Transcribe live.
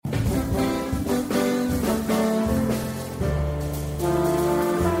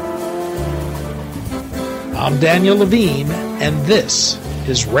I'm Daniel Levine, and this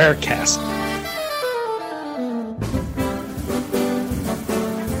is Rarecast.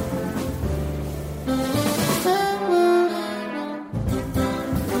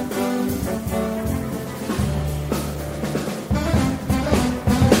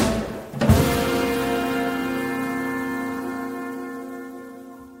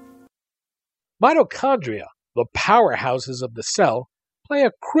 Mitochondria, the powerhouses of the cell, play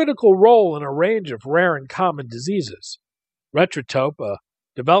a critical role in a range of rare and common diseases. Retrotope, a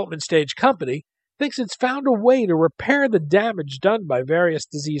development stage company, thinks it's found a way to repair the damage done by various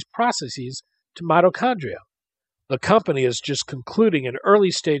disease processes to mitochondria. The company is just concluding an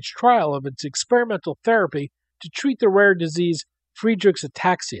early stage trial of its experimental therapy to treat the rare disease Freidreich's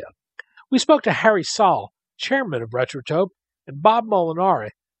ataxia. We spoke to Harry Saal, chairman of Retrotope, and Bob Molinari,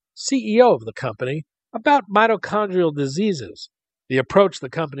 CEO of the company, about mitochondrial diseases, the approach the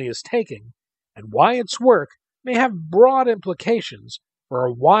company is taking, and why its work may have broad implications for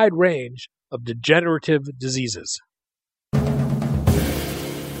a wide range of degenerative diseases.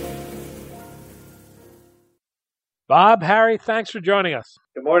 Bob, Harry, thanks for joining us.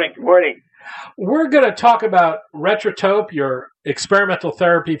 Good morning. Good morning. We're going to talk about Retrotope, your experimental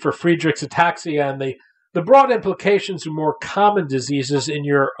therapy for Freidreich's ataxia, and the broad implications of more common diseases in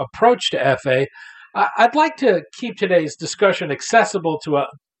your approach to FA. I'd like to keep today's discussion accessible to a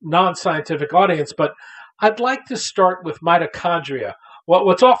non-scientific audience, but I'd like to start with mitochondria,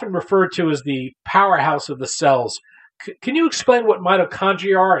 what's often referred to as the powerhouse of the cells. Can you explain what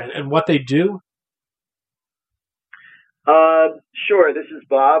mitochondria are and what they do? Sure. This is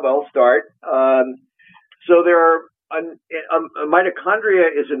Bob. I'll start. So there are a mitochondria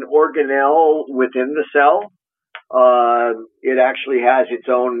is an organelle within the cell. It actually has its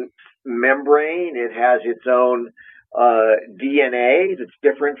own membrane. It has its own DNA that's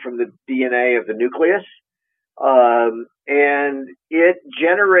different from the DNA of the nucleus, and it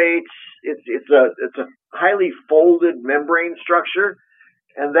generates. It's a highly folded membrane structure,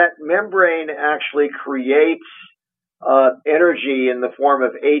 and that membrane actually creates energy in the form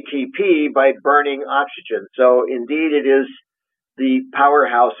of ATP by burning oxygen. So indeed, it is the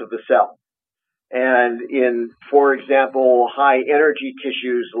powerhouse of the cell. And in, for example, high energy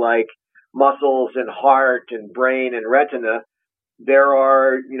tissues like muscles and heart and brain and retina, there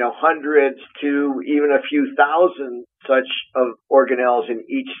are, hundreds to even a few thousand such of organelles in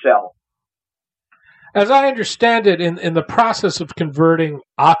each cell. As I understand it, in the process of converting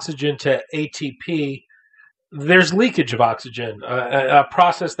oxygen to ATP, there's leakage of oxygen, a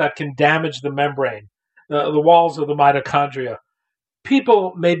process that can damage the membrane, the walls of the mitochondria.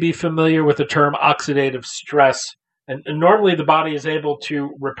 People may be familiar with the term oxidative stress, and normally the body is able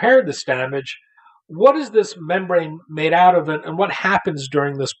to repair this damage. What is this membrane made out of, and what happens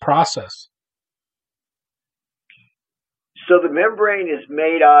during this process? So the membrane is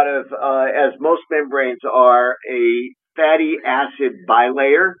made out of, as most membranes are, a fatty acid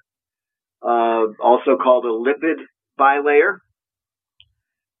bilayer, also called a lipid bilayer.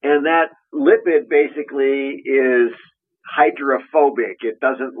 And that lipid basically is hydrophobic. It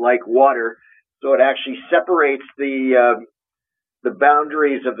doesn't like water, so it actually separates the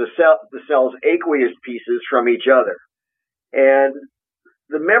boundaries of the cell's aqueous pieces from each other. And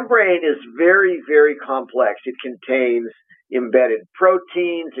the membrane is very, very complex. It contains embedded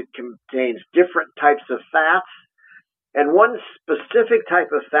proteins. It contains different types of fats. And one specific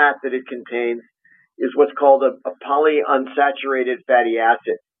type of fat that it contains is what's called a polyunsaturated fatty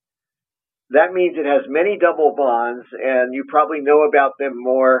acid. That means it has many double bonds, and you probably know about them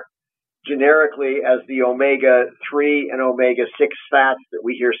more generically as the omega-3 and omega-6 fats that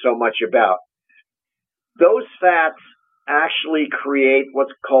we hear so much about. Those fats actually create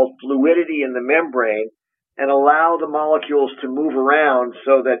what's called fluidity in the membrane and allow the molecules to move around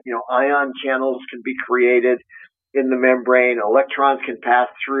so that, ion channels can be created in the membrane, electrons can pass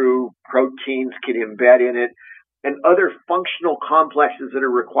through, proteins can embed in it, and other functional complexes that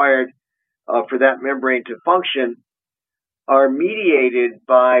are required for that membrane to function are mediated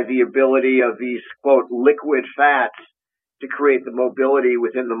by the ability of these, quote, liquid fats to create the mobility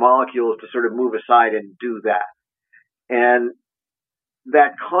within the molecules to sort of move aside and do that. And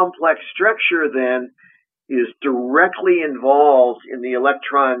that complex structure then is directly involved in the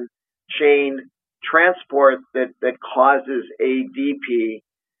electron chain transport that causes ADP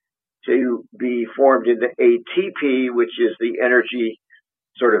to be formed into ATP, which is the energy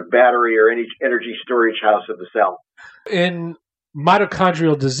sort of battery or energy storage house of the cell. In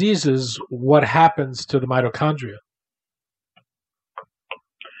mitochondrial diseases, what happens to the mitochondria?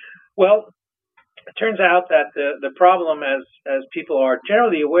 Well, it turns out that the problem, as people are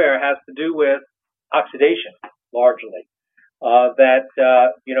generally aware, has to do with oxidation, largely.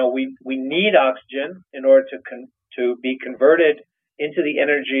 We need oxygen in order to be converted into the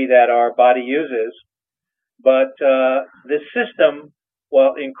energy that our body uses. But this system,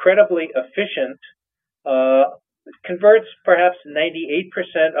 while incredibly efficient, converts perhaps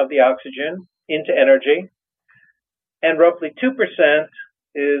 98% of the oxygen into energy, and roughly 2%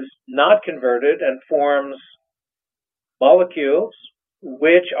 is not converted and forms molecules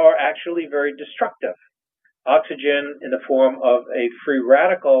which are actually very destructive. Oxygen in the form of a free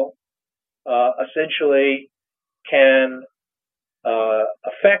radical essentially can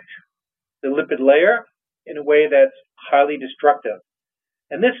affect the lipid layer in a way that's highly destructive.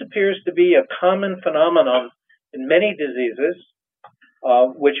 And this appears to be a common phenomenon in many diseases,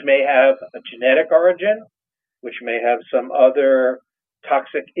 which may have a genetic origin, which may have some other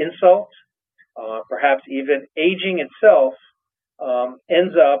toxic insult, perhaps even aging itself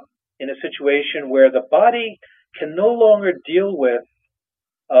ends up in a situation where the body can no longer deal with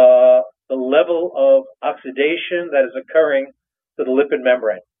the level of oxidation that is occurring to the lipid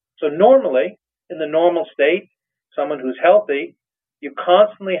membrane. So normally, in the normal state, someone who's healthy, you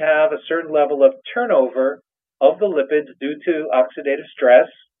constantly have a certain level of turnover of the lipids due to oxidative stress,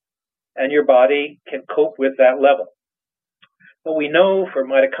 and your body can cope with that level. But we know for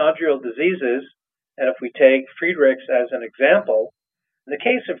mitochondrial diseases, and if we take Freidreich's as an example, in the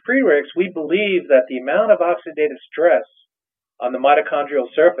case of Freidreich's, we believe that the amount of oxidative stress on the mitochondrial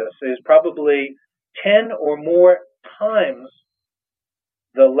surface is probably 10 or more times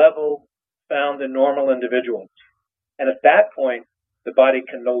the level found in normal individuals. And at that point, the body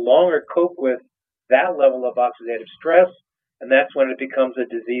can no longer cope with that level of oxidative stress, and that's when it becomes a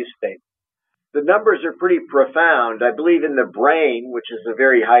disease state. The numbers are pretty profound. I believe in the brain, which is a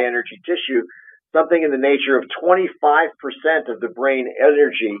very high energy tissue, something in the nature of 25% of the brain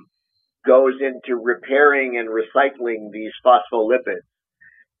energy goes into repairing and recycling these phospholipids.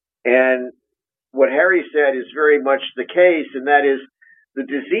 And what Harry said is very much the case, and that is the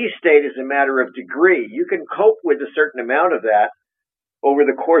disease state is a matter of degree. You can cope with a certain amount of that. Over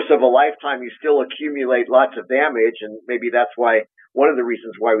the course of a lifetime, you still accumulate lots of damage, and maybe that's why one of the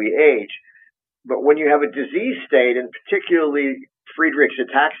reasons why we age. But when you have a disease state, and particularly Freidreich's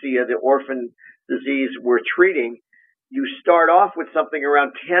ataxia, the orphan disease we're treating, you start off with something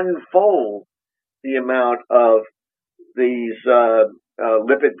around tenfold the amount of these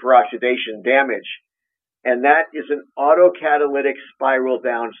lipid peroxidation damage. And that is an autocatalytic spiral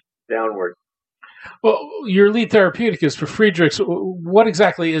downward. Well, your lead therapeutic is for Freidreich's. What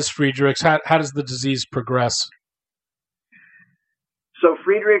exactly is Freidreich's? How does the disease progress? So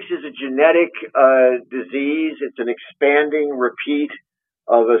Freidreich's is a genetic disease. It's an expanding repeat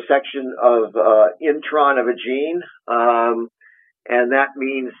of a section of intron of a gene. And that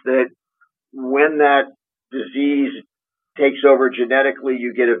means that when that disease takes over genetically,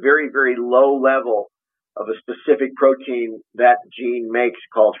 you get a very, very low level of a specific protein that gene makes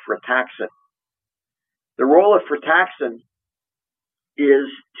called frataxin. The role of frataxin is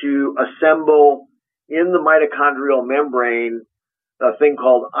to assemble in the mitochondrial membrane a thing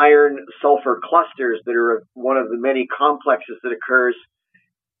called iron-sulfur clusters that are one of the many complexes that occurs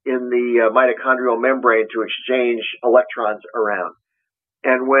in the mitochondrial membrane to exchange electrons around.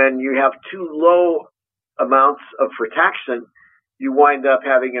 And when you have too low amounts of frataxin, you wind up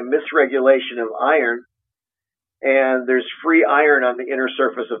having a misregulation of iron, and there's free iron on the inner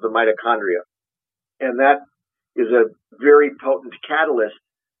surface of the mitochondria. And that is a very potent catalyst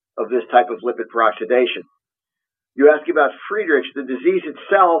of this type of lipid peroxidation. You ask about Freidreich's. The disease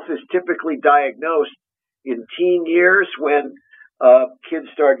itself is typically diagnosed in teen years when kids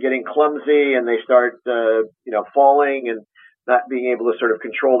start getting clumsy and they start, falling and not being able to sort of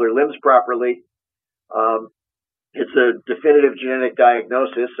control their limbs properly. It's a definitive genetic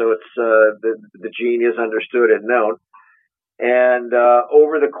diagnosis, so it's the gene is understood and known. And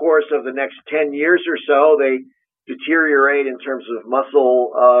over the course of the next 10 years or so, they deteriorate in terms of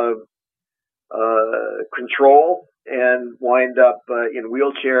muscle control and wind up in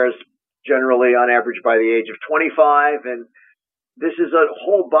wheelchairs, generally on average by the age of 25. And this is a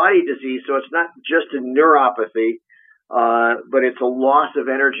whole body disease, so it's not just a neuropathy, but it's a loss of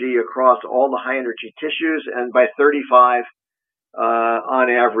energy across all the high energy tissues. And by 35, on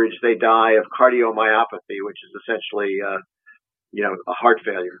average, they die of cardiomyopathy, which is essentially a heart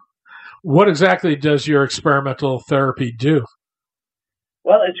failure. What exactly does your experimental therapy do?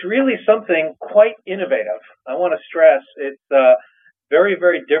 Well, it's really something quite innovative. I want to stress it's very,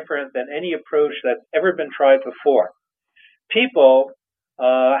 very different than any approach that's ever been tried before. People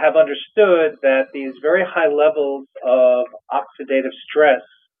have understood that these very high levels of oxidative stress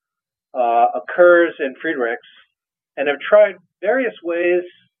occurs in Freidreich's, and have tried various ways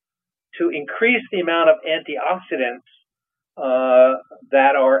to increase the amount of antioxidants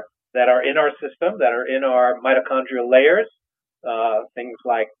that are in our system, that are in our mitochondrial layers. Things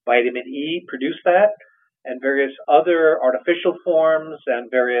like vitamin E produce that, and various other artificial forms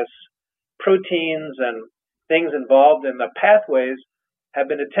and various proteins and things involved in the pathways have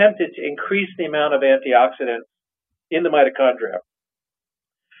been attempted to increase the amount of antioxidants in the mitochondria.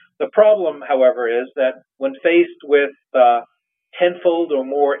 The problem, however, is that when faced with tenfold or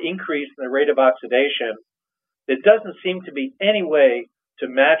more increase in the rate of oxidation, there doesn't seem to be any way to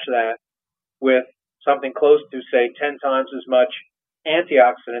match that with something close to, say, 10 times as much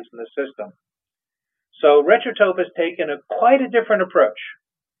antioxidants in the system. So Retrotope has taken quite a different approach.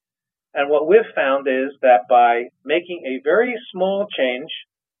 And what we've found is that by making a very small change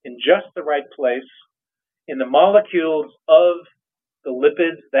in just the right place in the molecules of the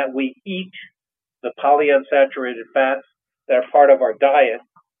lipids that we eat, the polyunsaturated fats that are part of our diet,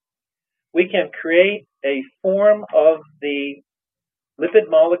 we can create a form of the lipid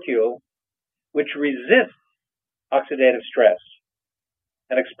molecule which resists oxidative stress.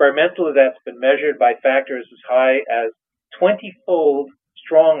 And experimentally, that's been measured by factors as high as 20-fold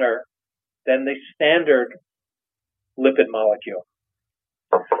stronger than the standard lipid molecule.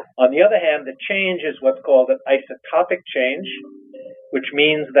 On the other hand, the change is what's called an isotopic change, which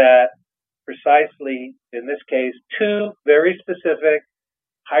means that precisely, in this case, two very specific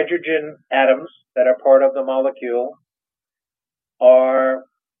hydrogen atoms that are part of the molecule are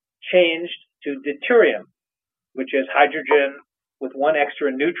changed to deuterium, which is hydrogen with one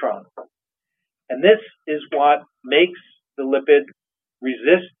extra neutron. And this is what makes the lipid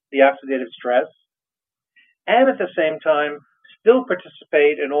resist the oxidative stress and at the same time still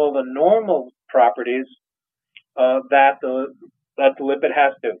participate in all the normal properties that the lipid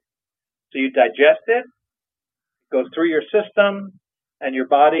has to. So you digest it, it goes through your system, and your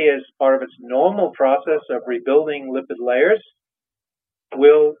body, as part of its normal process of rebuilding lipid layers,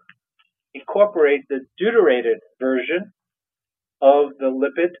 will incorporate the deuterated version of the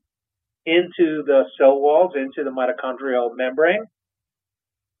lipid into the cell walls, into the mitochondrial membrane.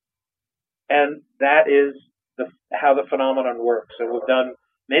 And that is how the phenomenon works. So we've done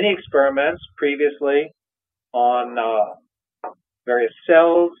many experiments previously on various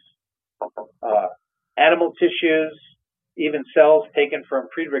cells, animal tissues, even cells taken from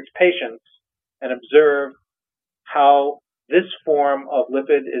Freidreich's patients, and observed how this form of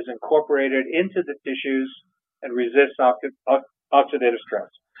lipid is incorporated into the tissues and resists oxidative stress.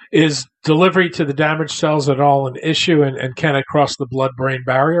 Is delivery to the damaged cells at all an issue, and can it cross the blood-brain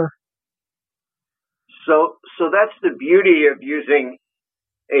barrier? So that's the beauty of using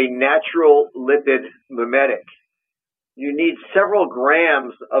a natural lipid mimetic. You need several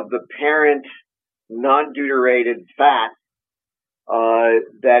grams of the parent non-deuterated fat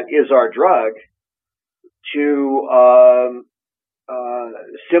that is our drug to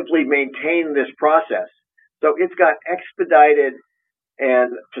simply maintain this process. So it's got expedited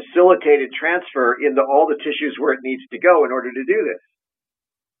and facilitated transfer into all the tissues where it needs to go in order to do this.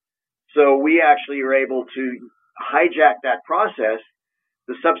 So we actually are able to hijack that process.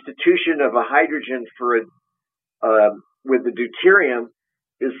 The substitution of a hydrogen for with the deuterium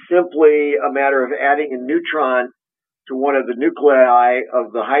is simply a matter of adding a neutron to one of the nuclei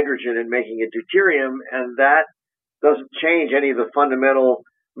of the hydrogen and making it deuterium, and that doesn't change any of the fundamental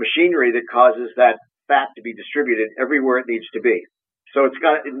machinery that causes that fat to be distributed everywhere it needs to be. So it's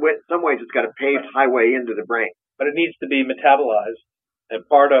got, in some ways, it's got a paved highway into the brain. But it needs to be metabolized. And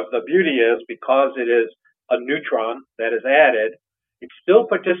part of the beauty is, because it is a neutron that is added, it still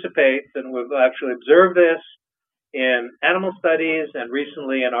participates, and we've actually observed this in animal studies and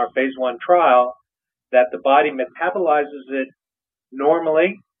recently in our phase 1 trial, that the body metabolizes it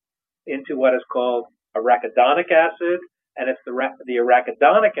normally into what is called arachidonic acid, and it's the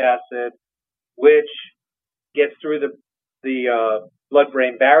arachidonic acid which gets through the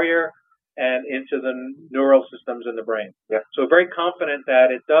blood-brain barrier and into the neural systems in the brain. Yeah. So we're very confident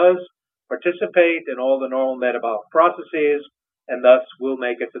that it does participate in all the normal metabolic processes and thus will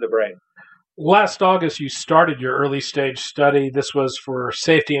make it to the brain. Last August, you started your early stage study. This was for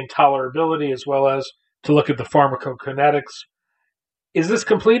safety and tolerability as well as to look at the pharmacokinetics. Is this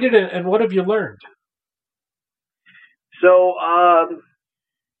completed, and what have you learned? So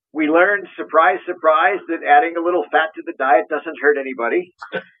we learned, surprise, surprise, that adding a little fat to the diet doesn't hurt anybody.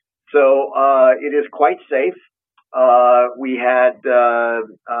 So it is quite safe. We had,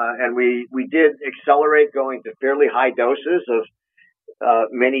 and we did accelerate going to fairly high doses of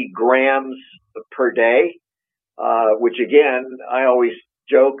many grams per day, which again, I always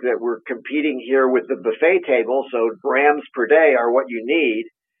joke that we're competing here with the buffet table, so grams per day are what you need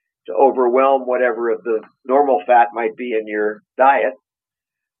to overwhelm whatever of the normal fat might be in your diet.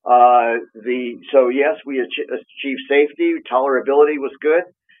 So yes, we achieved safety, tolerability was good,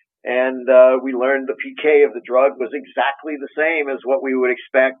 and we learned the PK of the drug was exactly the same as what we would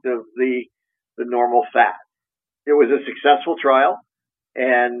expect of the normal fat. It was a successful trial,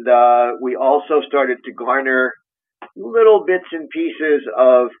 and we also started to garner little bits and pieces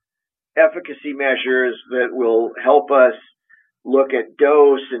of efficacy measures that will help us look at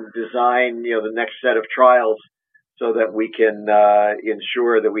dose and design, the next set of trials so that we can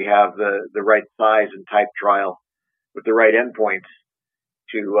ensure that we have the right size and type trial with the right endpoints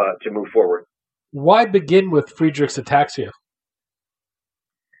to move forward. Why begin with Friedreich's ataxia?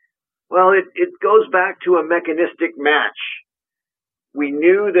 Well, it goes back to a mechanistic match. We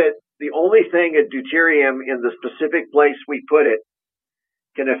knew that the only thing a deuterium in the specific place we put it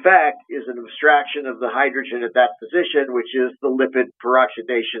can affect is an abstraction of the hydrogen at that position, which is the lipid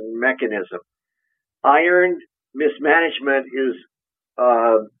peroxidation mechanism. Iron mismanagement is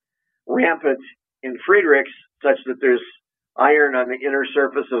rampant in Friedreich's, such that there's iron on the inner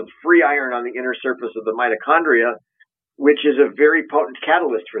surface of free iron on the inner surface of the mitochondria, which is a very potent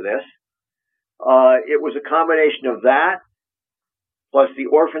catalyst for this. It was a combination of that, plus the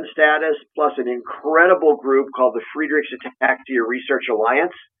orphan status, plus an incredible group called the Freidreich's Ataxia Research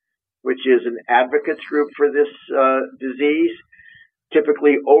Alliance, which is an advocates group for this disease,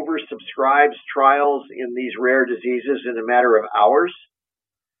 typically oversubscribes trials in these rare diseases in a matter of hours,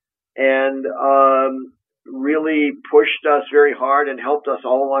 and really pushed us very hard and helped us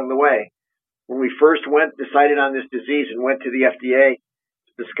all along the way. When we first decided on this disease and went to the FDA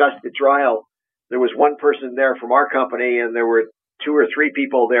to discuss the trial, there was one person there from our company, and there were 2 or 3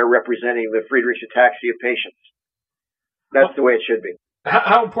 people there representing the Friedreich's ataxia patients. That's the way it should be.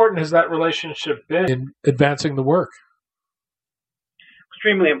 How important has that relationship been in advancing the work?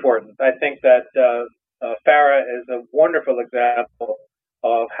 Extremely important. I think that FARA is a wonderful example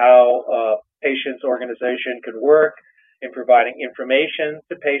of how patients' organization can work in providing information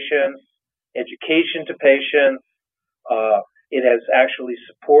to patients, education to patients. It has actually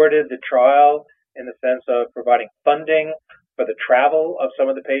supported the trial in the sense of providing funding for the travel of some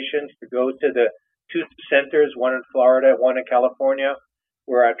of the patients to go to the 2 centers, one in Florida, one in California,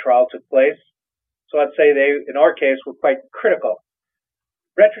 where our trial took place. So I'd say they, in our case, were quite critical.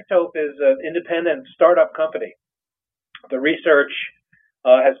 Retrotope is an independent startup company. The research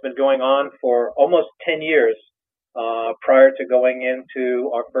has been going on for almost 10 years prior to going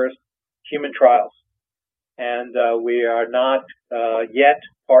into our first human trials. And we are not yet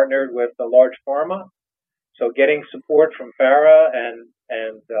partnered with a large pharma. So getting support from FARA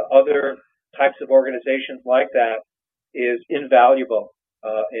and other types of organizations like that is invaluable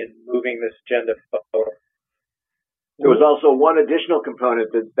in moving this agenda forward. There was also one additional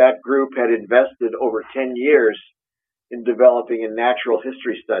component that group had invested over 10 years in developing a natural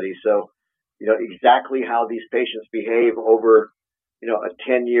history study. So, exactly how these patients behave over, a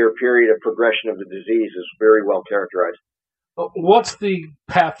 10-year period of progression of the disease is very well characterized. What's the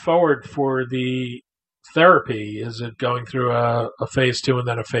path forward for the therapy? Is it going through a phase 2 and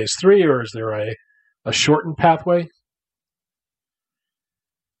then a phase 3, or is there a shortened pathway?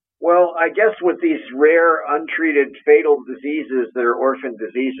 Well, I guess with these rare, untreated, fatal diseases that are orphan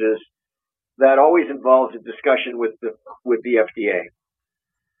diseases, that always involves a discussion with the FDA.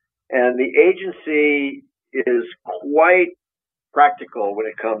 And the agency is quite practical when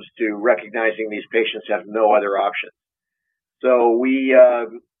it comes to recognizing these patients have no other option. So we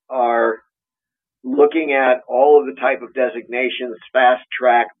are looking at all of the type of designations, fast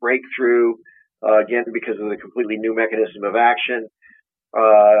track, breakthrough, again, because of the completely new mechanism of action.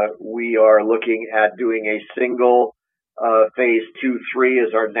 We are looking at doing a single phase 2-3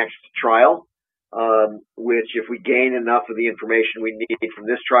 as our next trial, which if we gain enough of the information we need from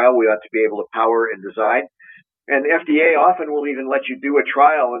this trial, we ought to be able to power and design. And FDA often will even let you do a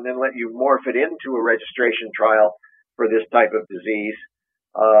trial and then let you morph it into a registration trial for this type of disease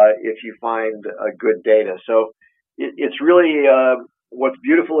if you find good data. So it's really what's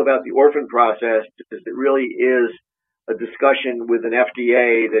beautiful about the orphan process is it really is a discussion with an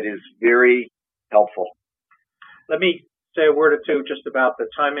FDA that is very helpful. Let me say a word or two just about the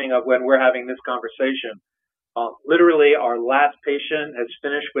timing of when we're having this conversation. Literally, our last patient has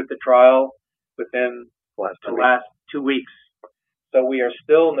finished with the trial within the last 2 weeks. So we are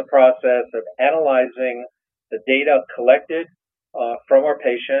still in the process of analyzing the data collected from our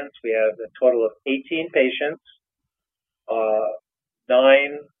patients. We have a total of 18 patients,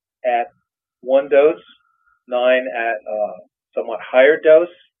 9 at 1 dose, 9 at somewhat higher dose,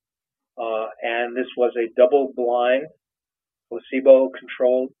 and this was a double-blind,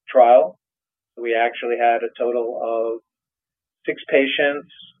 placebo-controlled trial. So we actually had a total of 6 patients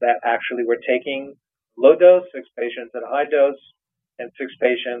that actually were taking low dose, 6 patients at a high dose, and 6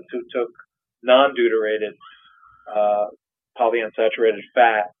 patients who took non-deuterated polyunsaturated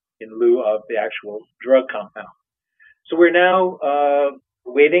fat in lieu of the actual drug compound. So we're now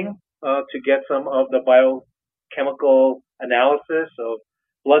waiting to get some of the biochemical analysis of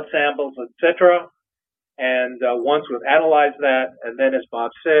blood samples, etc. And once we've analyzed that, and then as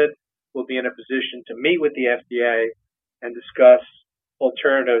Bob said, we'll be in a position to meet with the FDA and discuss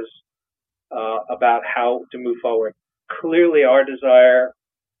alternatives about how to move forward. Clearly our desire,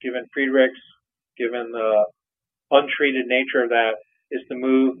 given Freidreich's, given the untreated nature of that, is to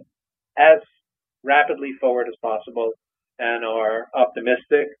move as rapidly forward as possible, and are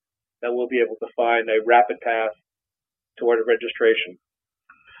optimistic that we'll be able to find a rapid path toward a registration.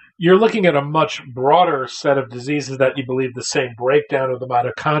 You're looking at a much broader set of diseases that you believe the same breakdown of the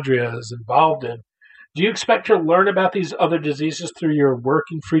mitochondria is involved in. Do you expect to learn about these other diseases through your work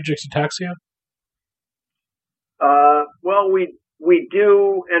in Friedreich's ataxia? Well, we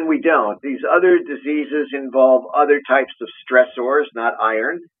do and we don't. These other diseases involve other types of stressors, not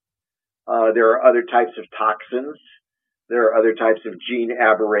iron. There are other types of toxins. There are other types of gene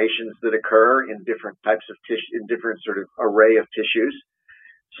aberrations that occur in different types of tissue, in different sort of array of tissues.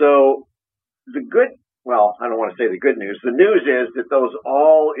 So I don't want to say the good news. The news is that those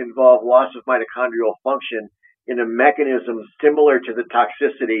all involve loss of mitochondrial function in a mechanism similar to the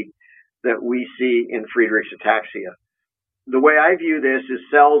toxicity that we see in Friedreich's ataxia. The way I view this is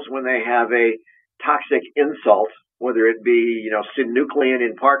cells, when they have a toxic insult, whether it be, synuclein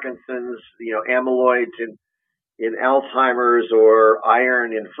in Parkinson's, amyloids in Alzheimer's, or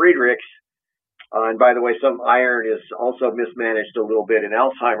iron in Friedreich's. And by the way, some iron is also mismanaged a little bit in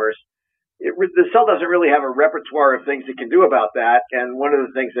Alzheimer's. The cell doesn't really have a repertoire of things it can do about that. And one of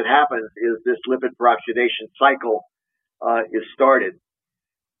the things that happens is this lipid peroxidation cycle is started.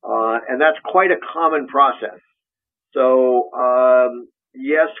 And that's quite a common process. So,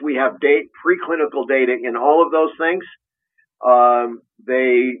 yes, we have preclinical data in all of those things.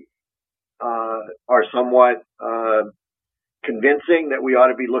 They are somewhat convincing that we ought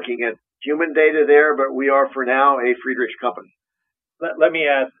to be looking at human data there, but we are for now a Freidreich company. Let me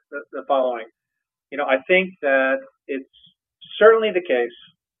add the following. I think that it's certainly the case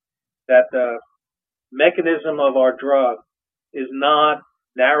that the mechanism of our drug is not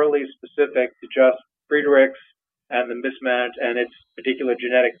narrowly specific to just Friedreich's and the mismatch and its particular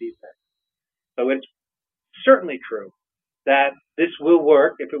genetic defect. So it's certainly true that this will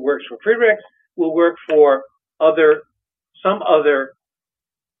work. If it works for Friedreich's, will work for some other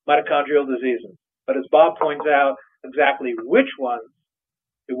mitochondrial diseases. But as Bob points out, exactly which ones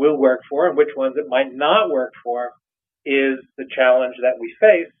it will work for and which ones it might not work for is the challenge that we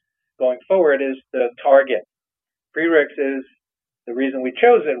face going forward, is the target. Friedreich's is, the reason we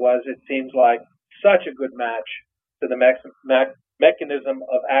chose it was it seems like such a good match to the mechanism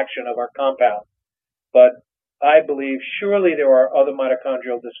of action of our compound. But I believe surely there are other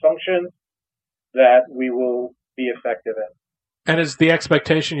mitochondrial dysfunctions that we will be effective in. And is the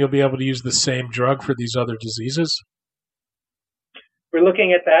expectation you'll be able to use the same drug for these other diseases? We're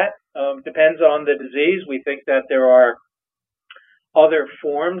looking at that. Depends on the disease. We think that there are other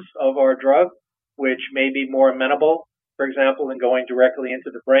forms of our drug which may be more amenable, for example, in going directly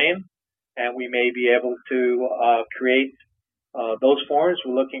into the brain, and we may be able to create those forms.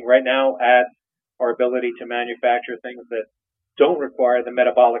 We're looking right now at our ability to manufacture things that don't require the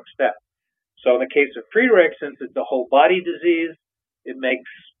metabolic step. So in the case of Friedreich, since it's a whole body disease, it makes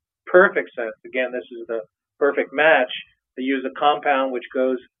perfect sense. Again, this is the perfect match to use a compound which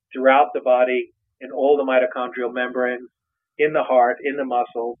goes throughout the body in all the mitochondrial membranes, in the heart, in the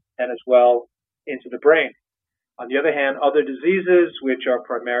muscle, and as well into the brain. On the other hand, other diseases which are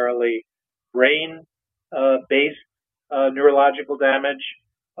primarily brain-based neurological damage,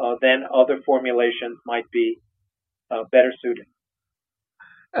 then other formulations might be better suited.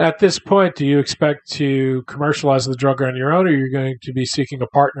 At this point, do you expect to commercialize the drug on your own, or are you going to be seeking a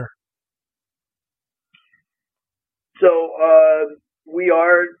partner? So we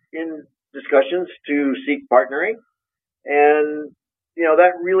are in discussions to seek partnering, and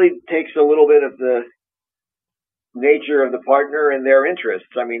that really takes a little bit of the nature of the partner and their interests.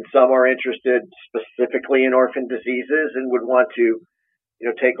 I mean, some are interested specifically in orphan diseases and would want to,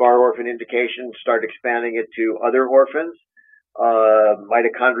 take our orphan indication, start expanding it to other orphans.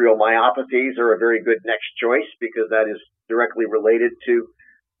 Mitochondrial myopathies are a very good next choice because that is directly related to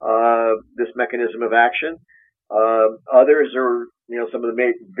this mechanism of action. Others are, some of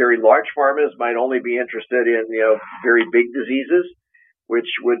the very large pharmas might only be interested in, very big diseases, which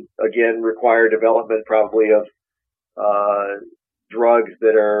would, again, require development probably of drugs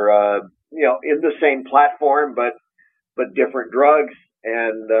that are, in the same platform, but different drugs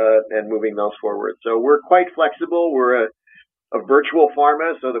and moving those forward. So we're quite flexible. We're a virtual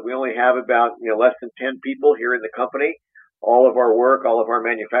pharma, so that we only have about, less than 10 people here in the company. All of our work, all of our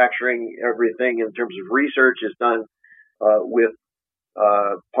manufacturing, everything in terms of research is done with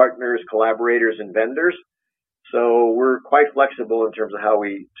partners, collaborators, and vendors. So we're quite flexible in terms of how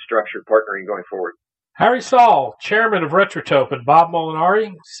we structure partnering going forward. Harry Saal, Chairman of Retrotope, and Bob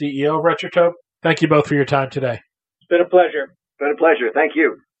Molinari, CEO of Retrotope, thank you both for your time today. It's been a pleasure. Been a pleasure. Thank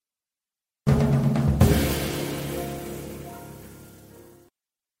you.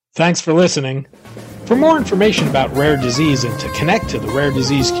 Thanks for listening. For more information about rare disease and to connect to the rare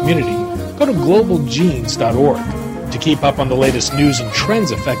disease community, go to globalgenes.org. To keep up on the latest news and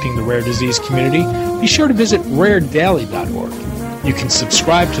trends affecting the rare disease community, be sure to visit raredaily.org. You can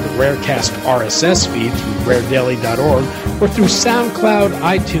subscribe to the Rarecast RSS feed through raredaily.org or through SoundCloud,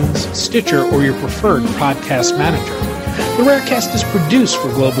 iTunes, Stitcher, or your preferred podcast manager. The Rarecast is produced for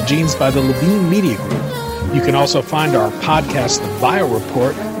Global Genes by the Levine Media Group. You can also find our podcast, The Bio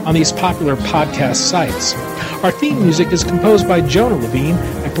Report, on these popular podcast sites. Our theme music is composed by Jonah Levine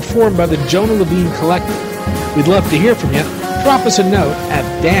and performed by the Jonah Levine Collective. We'd love to hear from you. Drop us a note at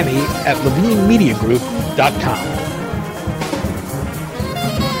danny@levinemediagroup.com.